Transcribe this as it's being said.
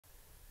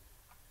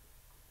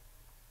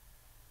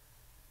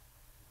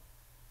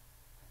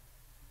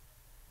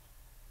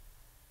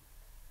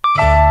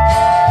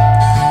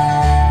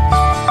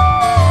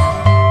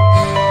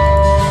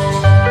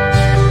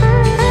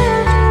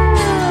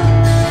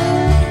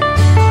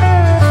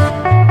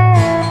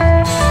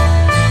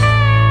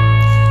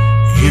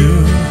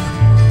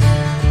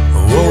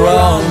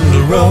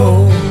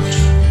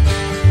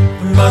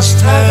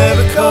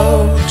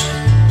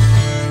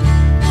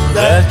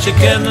that you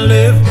can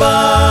live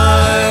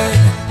by.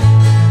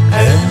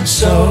 And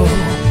so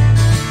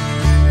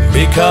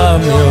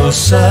become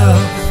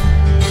yourself,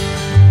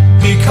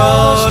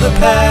 because the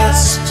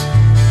past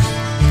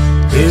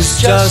is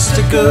just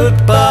a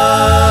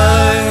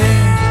goodbye.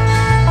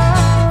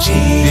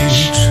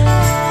 Teach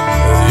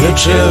your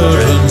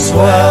children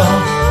well,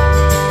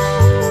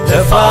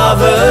 their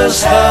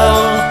father's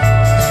hell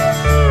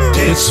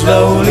did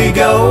slowly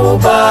go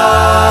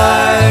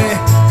by,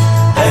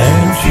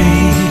 and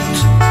feed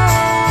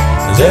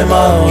them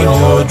on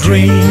your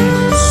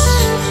dreams,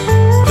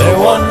 the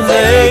one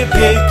they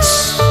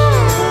picks,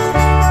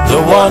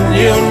 the one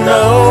you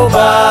know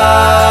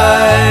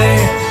by.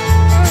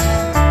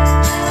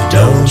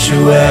 Don't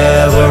you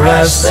ever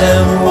ask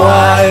them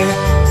why,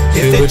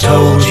 if they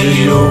told you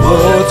you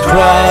would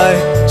cry.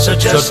 So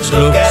just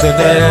look at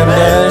them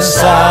and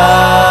sigh,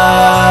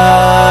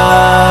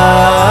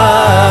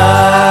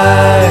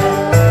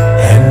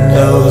 and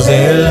know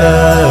they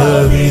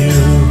love you.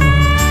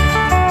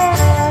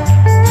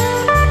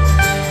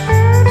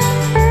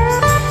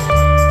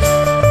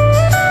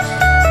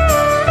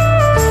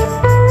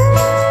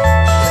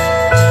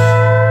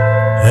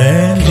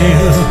 And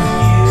you,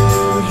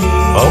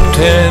 of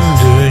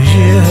tender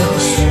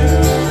years,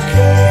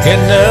 can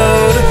know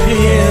the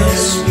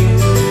fears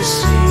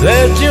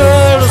that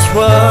yours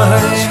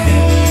was.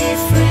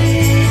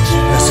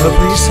 So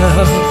please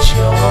out,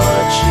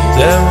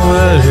 then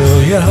will you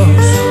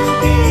yours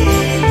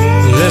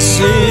that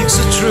seeks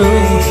the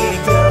truth,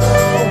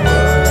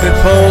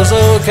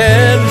 proposal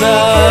can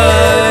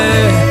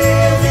lie.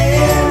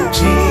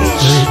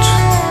 Teach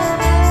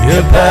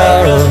your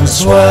parents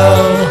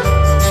well,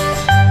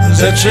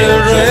 the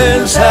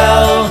children's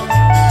hell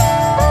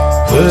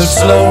will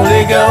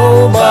slowly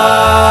go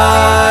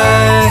by,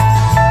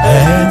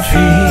 and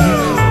feed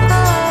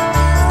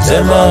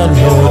them on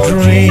your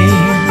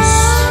dreams,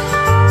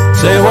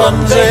 the one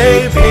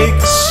they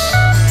picks,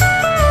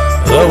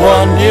 the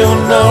one you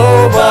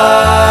know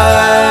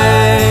by.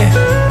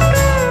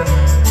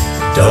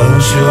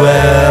 Don't you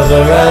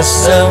ever ask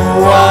them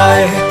why,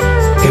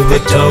 if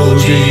they told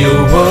you you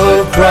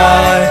would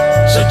cry.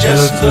 So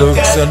just look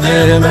at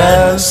them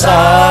and sigh,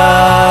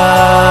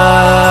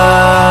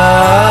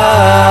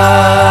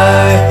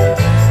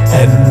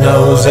 and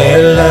know they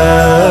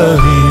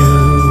love you.